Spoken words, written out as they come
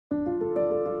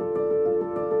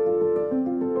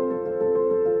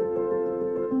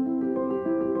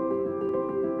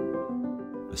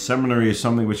Seminary is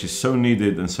something which is so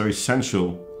needed and so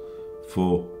essential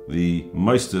for the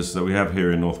meisters that we have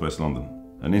here in Northwest London.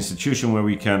 An institution where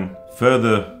we can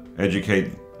further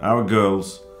educate our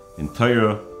girls in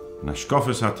Torah, in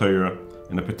Hashkafas HaTorah,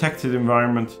 in a protected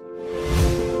environment.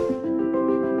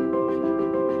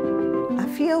 I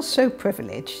feel so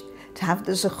privileged to have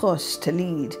the zechus to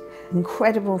lead an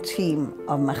incredible team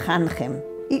of mechanchim,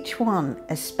 each one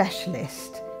a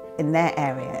specialist in their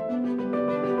area.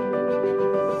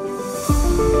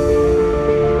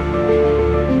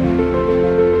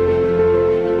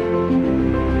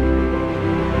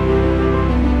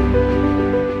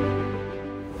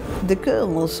 The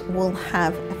girls will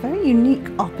have a very unique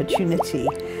opportunity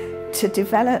to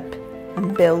develop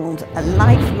and build a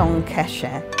lifelong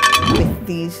kesher with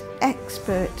these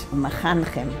expert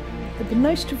mechanchim. The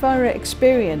Bnos Devorah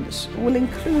experience will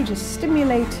include a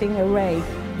stimulating array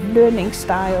of learning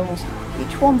styles,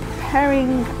 each one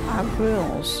preparing our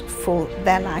girls for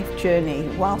their life journey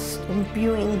whilst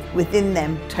imbuing within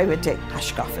them Toradic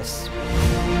hashkafas.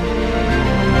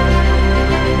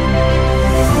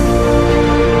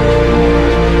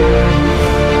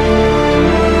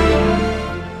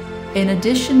 In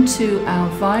addition to our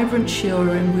vibrant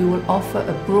shiurim, we will offer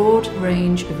a broad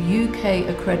range of UK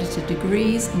accredited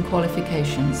degrees and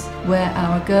qualifications, where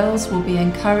our girls will be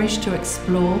encouraged to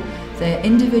explore their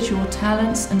individual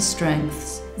talents and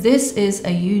strengths. This is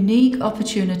a unique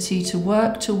opportunity to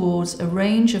work towards a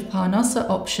range of parnasa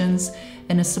options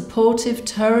in a supportive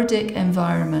Toradic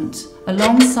environment,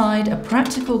 alongside a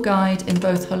practical guide in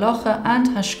both halacha and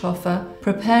hashkafa,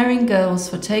 preparing girls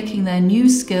for taking their new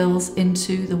skills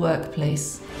into the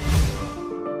workplace.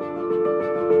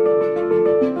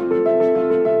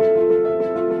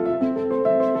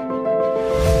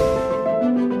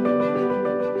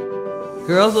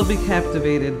 Girls will be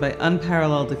captivated by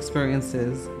unparalleled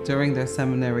experiences during their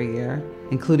seminary year,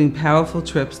 including powerful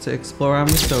trips to explore our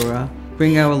Masorah,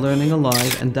 bring our learning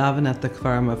alive, and daven at the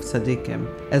Kfarim of Tzaddikim,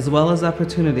 as well as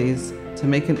opportunities to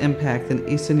make an impact in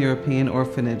Eastern European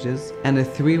orphanages, and a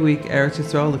 3-week Eretz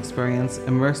Yisrael experience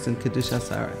immersed in Kedushas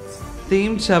Haaretz.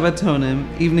 Themed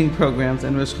Shabbatonim, evening programs,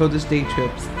 and Rosh Chodesh day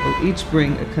trips will each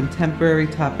bring a contemporary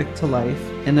topic to life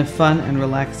in a fun and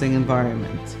relaxing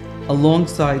environment,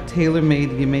 alongside tailor-made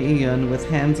Yemei Iyun with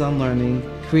hands-on learning,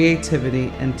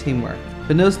 creativity, and teamwork.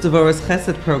 Bnos Devorah's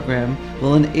Chesed program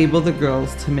will enable the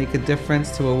girls to make a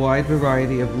difference to a wide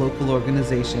variety of local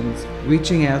organizations,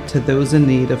 reaching out to those in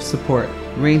need of support,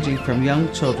 ranging from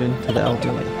young children to the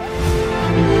elderly.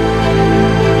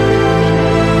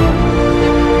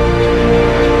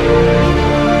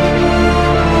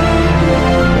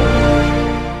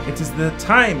 It is the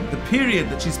time, the period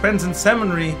that she spends in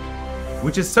seminary,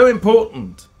 which is so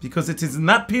important, because it is in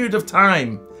that period of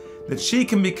time that she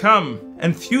can become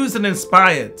enthused and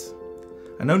inspired.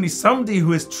 And only somebody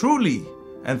who is truly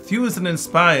enthused and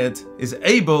inspired is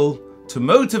able to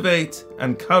motivate,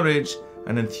 encourage,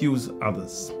 and enthuse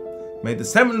others. May the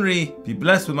seminary be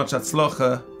blessed with much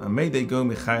hatzlacha, and may they go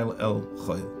Michael El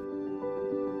Choil.